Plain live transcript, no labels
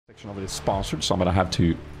Of it is sponsored, so I'm gonna have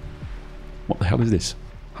to... What the hell is this?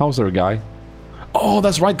 How's there a guy? Oh,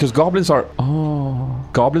 that's right, because goblins are... Oh,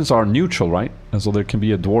 goblins are neutral, right? And so there can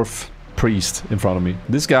be a dwarf priest in front of me.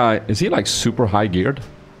 This guy, is he like super high geared?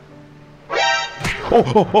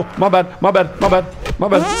 Oh, my bad, my bad, my bad, my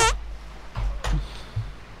bad.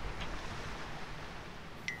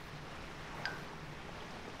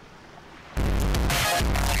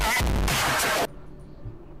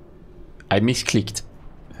 I misclicked.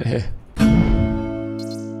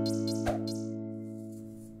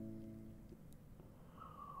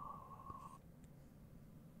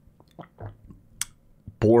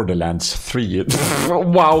 Borderlands 3.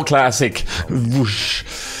 Wow, classic. Whoosh.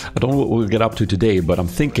 I don't know what we'll get up to today, but I'm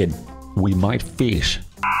thinking we might fish.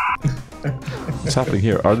 What's happening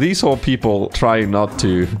here? Are these all people trying not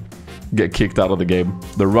to get kicked out of the game?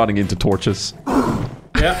 They're running into torches.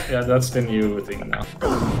 Yeah, that's the new thing now.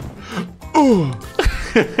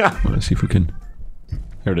 Let's see if we can...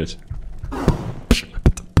 Here it is.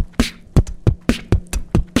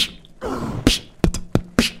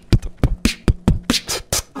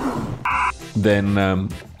 Then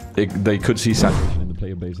they could see saturation in the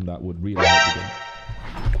player base and that would really help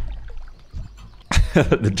the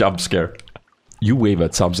game. The jump scare. You wave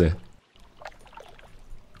at Sp4zie.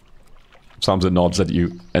 Sp4zie nods at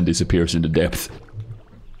you and disappears in the depth.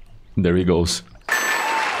 And there he goes.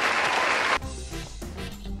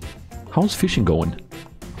 How's fishing going?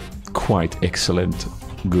 Quite excellent,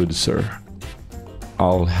 good sir.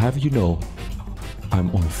 I'll have you know,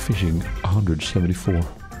 I'm on fishing 174.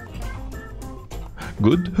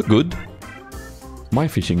 Good, good. My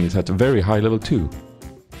fishing is at a very high level too.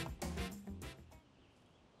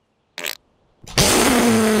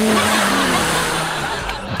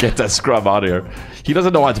 Get that scrub out of here. He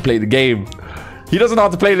doesn't know how to play the game. He doesn't know how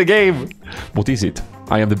to play the game. What is it?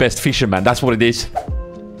 I am the best fisherman, that's what it is.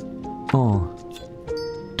 Oh,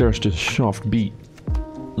 there's the soft beat.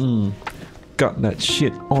 Got that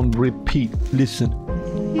shit on repeat. Listen.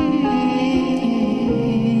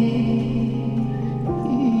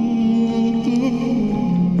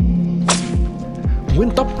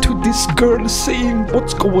 Went up to this girl saying,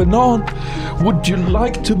 what's going on? Would you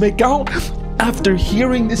like to make out? After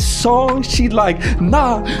hearing this song, she like,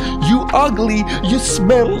 nah, you ugly, you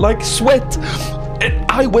smell like sweat. And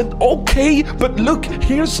I went, okay, but look,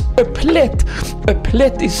 here's a plätt. A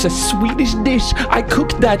plätt is a Swedish dish. I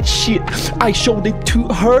cooked that shit. I showed it to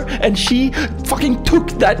her and she fucking took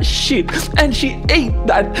that shit. And she ate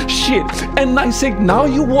that shit. And I said, now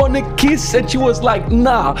you wanna kiss? And she was like,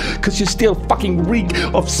 nah, cause you still fucking reek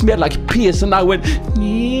of smell like piss. And I went,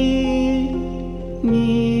 nee, nee,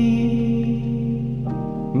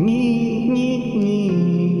 nee, nee,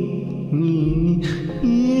 nee, nee.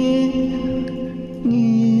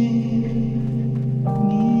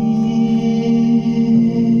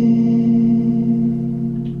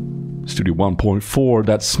 Studio 1.4,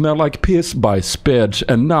 That Smell Like Piss by Sp4zie.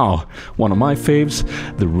 And now, one of my faves,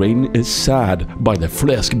 The Rain Is Sad by the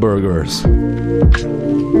Fläskburgers.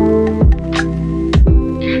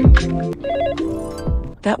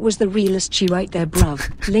 That was the realest she right there, bruv.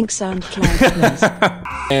 Link SoundCloud, please.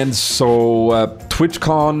 And so,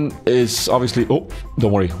 TwitchCon is obviously... Oh,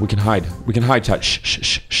 don't worry, we can hide. We can hide, chat. Shh, shh,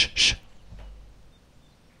 shh, shh, shh.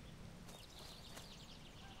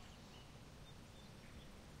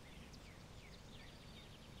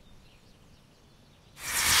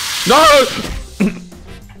 No!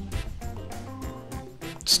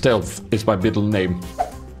 Stealth is my middle name.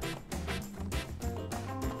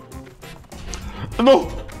 No!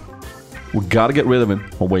 We gotta get rid of him.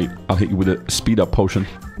 Oh wait, I'll hit you with a speed up potion.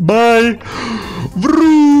 Bye!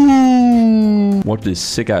 Vroom! Watch this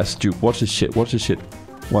sick ass juke. Watch this shit. Watch this shit.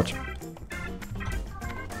 Watch.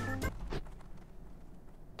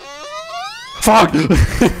 Fuck!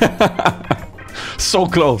 So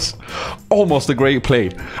close. Almost a great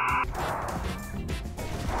play.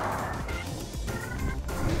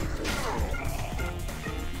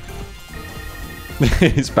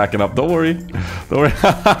 He's backing up. Don't worry. Don't worry.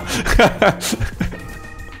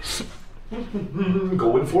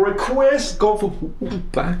 Going for a quest. Go for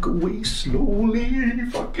back away slowly.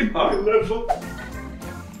 Fucking high level.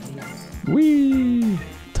 Wee.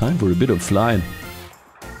 Time for a bit of flying.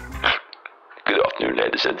 Good afternoon,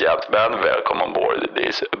 ladies and gentlemen. Welcome on board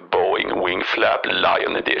this Boeing Wing Flap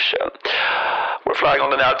Lion Edition. We're flying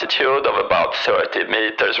on an altitude of about 30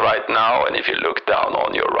 meters right now, and if you look down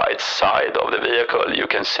on your right side of the vehicle, you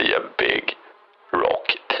can see a big rock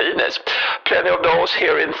penis. Plenty of those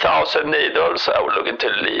here in 1,000 needles. We're looking to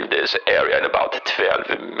leave this area in about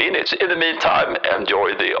 12 minutes. In the meantime,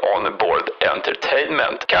 enjoy the onboard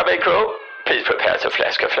entertainment. Cabin crew, Please prepare the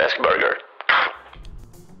flask burger.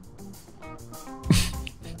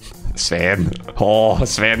 Sven. Oh,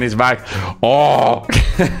 Sven is back. Oh.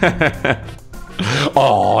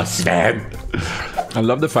 Oh, Sven. I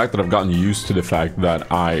love the fact that I've gotten used to the fact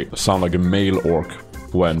that I sound like a male orc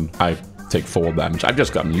when I take fall damage. I've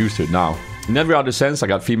just gotten used to it now. In every other sense, I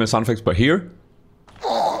got female sound effects, but here,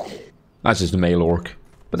 that's just a male orc.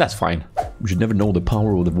 But that's fine. We should never know the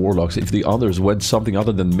power of the warlocks if the others wed something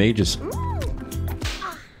other than mages.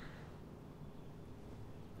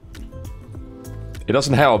 It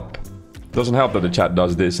doesn't help. It doesn't help that the chat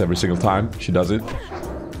does this every single time she does it.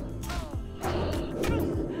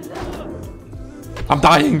 I'm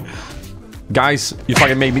dying! Guys, you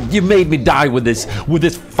fucking made me die with this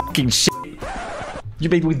fucking shit. You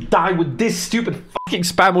made me die with this stupid fucking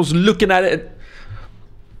spam. I was looking at it.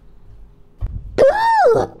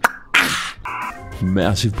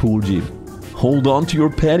 Massive pool gym. Hold on to your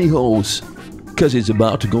pantyhose, cause it's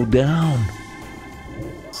about to go down.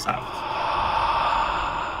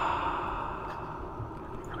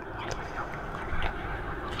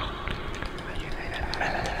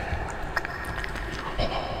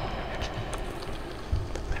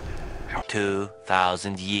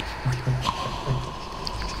 $2,000 years.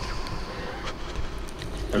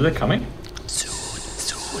 Are they coming? Soon.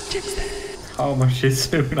 How much is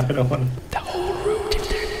soon? I don't want to. The whole room.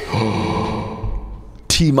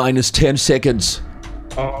 T minus 10 seconds.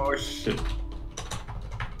 Oh shit.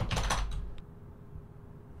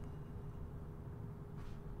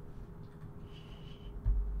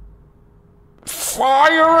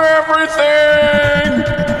 Fire everything!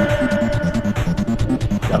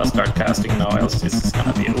 Gotta start casting now, else this is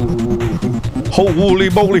gonna be. Ooh. Holy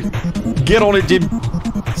moly! Get on it, Jim!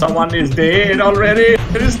 Someone is dead already!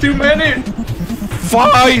 It is too many!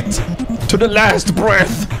 Fight to the last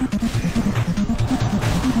breath!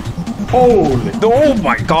 Holy! Oh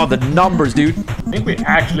my god, the numbers, dude! I think we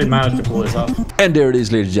actually managed to pull this off. And there it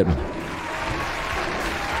is, ladies and gentlemen.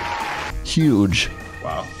 Huge.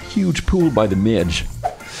 Wow. Huge pool by the midge.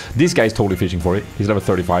 This guy's totally fishing for it. He's level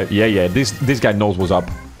 35. Yeah, this guy knows what's up.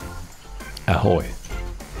 Ahoy.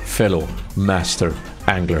 Fellow master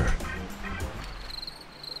angler.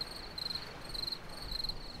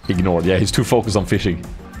 Ignored. Yeah, he's too focused on fishing.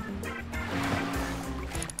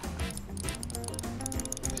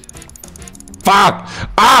 Fuck!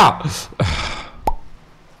 Ah!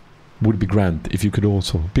 Would be grand if you could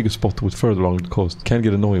also pick a spot with further along the coast. Can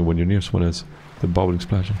get annoying when you're near someone else. The bubbling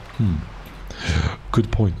splashing.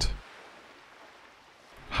 Good point.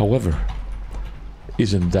 However,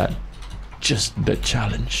 isn't that just the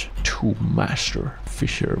challenge two master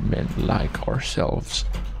fishermen like ourselves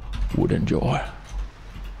would enjoy?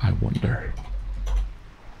 I wonder.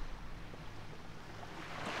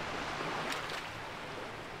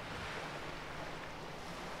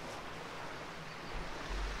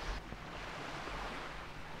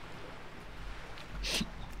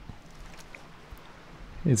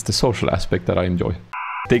 It's the social aspect that I enjoy.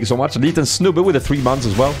 Thank you so much. Elite and Snoober with the 3 months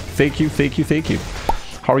as well. Thank you.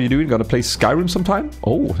 How are you doing? Gonna play Skyrim sometime?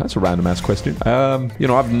 Oh, that's a random ass question. You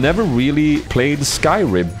know, I've never really played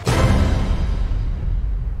Skyrim.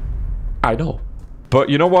 I know. But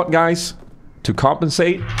you know what, guys? To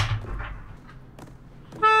compensate...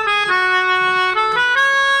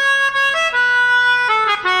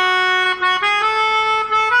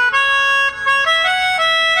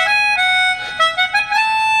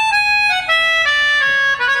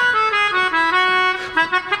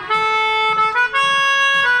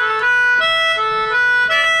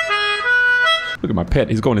 Look at my pet.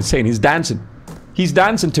 He's going insane. He's dancing. He's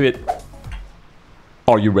dancing to it.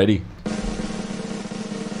 Are you ready?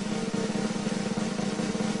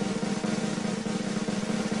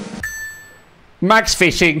 Max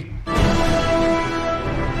fishing.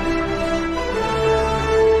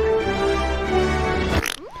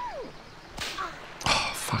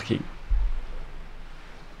 Oh, fucking.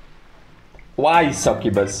 Why,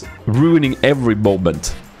 Succubus? Ruining every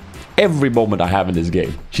moment. Every moment I have in this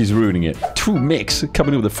game. She's ruining it. 2 mix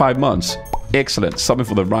coming in with the 5 months. Excellent. Subbing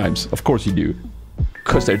for the rhymes. Of course you do.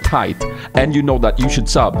 Because they're tight. And you know that you should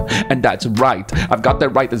sub. And that's right. I've got that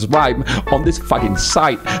right as rhyme on this fucking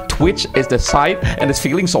site. Twitch is the site and it's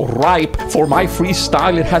feeling so ripe for my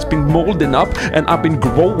freestyle. It has been molding up and I've been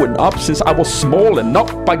growing up since I was small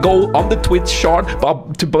enough. I go on the Twitch chart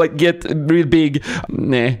to get real big.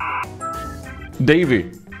 Nah.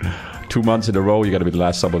 Davey. 2 months in a row, you gotta be the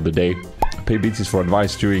last sub of the day. Pay BTs for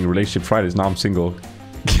advice during relationship Fridays. Now I'm single.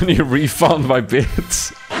 Can you refund my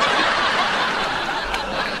bits?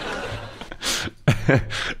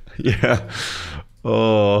 Yeah.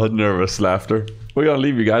 Oh, nervous laughter. We're gonna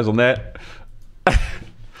leave you guys on that.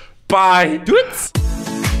 Bye. Do it.